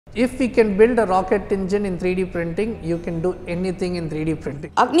If we can build a rocket engine in 3D printing, you can do anything in 3D printing.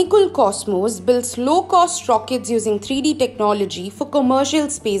 Agnikul Cosmos builds low-cost rockets using 3D technology for commercial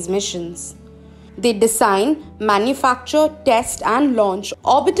space missions. They design, manufacture, test and launch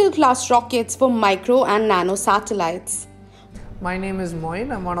orbital-class rockets for micro and nano satellites. My name is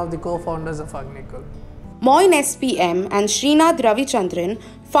Moin. I'm one of the co-founders of Agnikul. Moin SPM and Srinath Ravichandran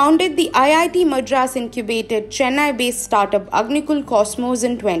founded the IIT Madras-incubated Chennai-based startup Agnikul Cosmos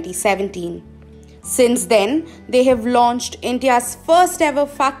in 2017. Since then, they have launched India's first ever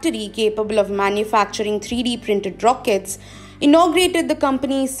factory capable of manufacturing 3D printed rockets, inaugurated the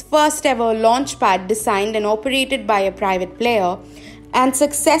company's first ever launch pad designed and operated by a private player, and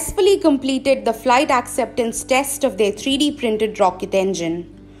successfully completed the flight acceptance test of their 3D printed rocket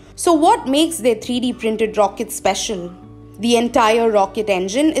engine. So what makes their 3D printed rocket special? The entire rocket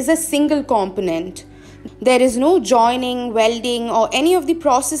engine is a single component. There is no joining, welding, or any of the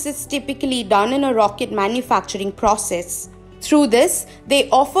processes typically done in a rocket manufacturing process. Through this, they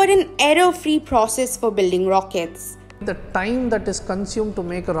offer an error-free process for building rockets. The time that is consumed to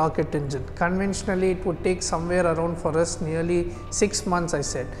make a rocket engine, conventionally it would take somewhere around for us nearly 6 months, I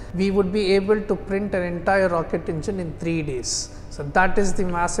said. We would be able to print an entire rocket engine in 3 days. So that is the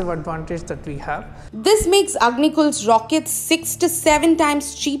massive advantage that we have. This makes Agnikul's rockets 6 to 7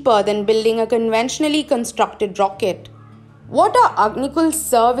 times cheaper than building a conventionally constructed rocket. What are Agnikul's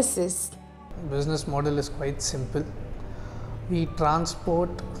services? Business model is quite simple. We transport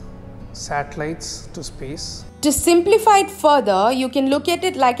satellites to space. To simplify it further, you can look at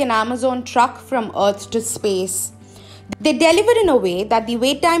it like an Amazon truck from Earth to space. They deliver in a way that the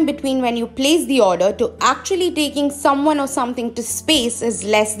wait time between when you place the order to actually taking someone or something to space is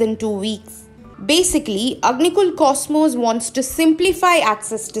less than 2 weeks. Basically, Agnikul Cosmos wants to simplify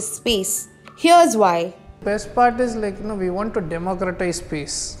access to space. Here's why. Best part is we want to democratize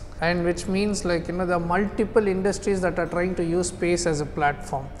space. And which means there are multiple industries that are trying to use space as a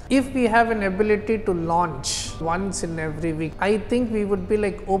platform. If we have an ability to launch once in every week, I think we would be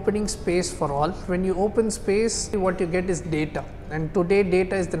opening space for all. When you open space, what you get is data. And today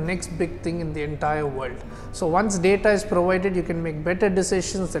data is the next big thing in the entire world. So once data is provided, you can make better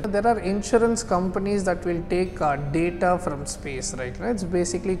decisions. There are insurance companies that will take data from space, right? It's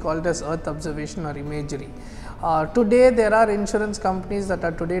basically called as Earth observation or imagery. Today there are insurance companies that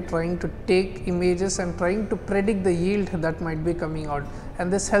are trying to take images and trying to predict the yield that might be coming out,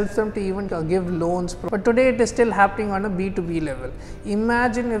 and this helps them to even give loans. But today it is still happening on a B2B level.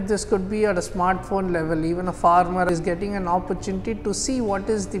 Imagine if this could be at a smartphone level. Even a farmer is getting an opportunity to see what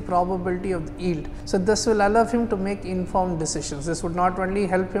is the probability of the yield. So this will allow him to make informed decisions. This would not only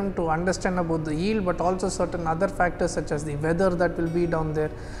help him to understand about the yield, but also certain other factors such as the weather that will be down there.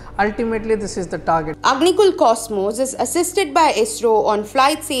 Ultimately, this is the target. Agnikul Cosmos is assisted by ISRO on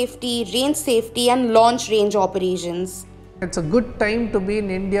flight safety, range safety and launch range operations. It's a good time to be in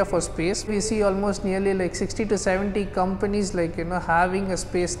India for space. We see almost nearly 60 to 70 companies having a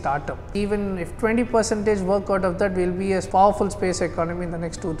space startup. Even if 20% work out of that, will be a powerful space economy in the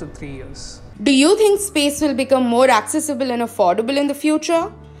next 2 to 3 years. Do you think space will become more accessible and affordable in the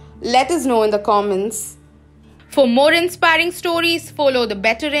future? Let us know in the comments. For more inspiring stories, follow The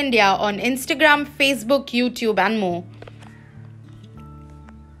Better India on Instagram, Facebook, YouTube and more.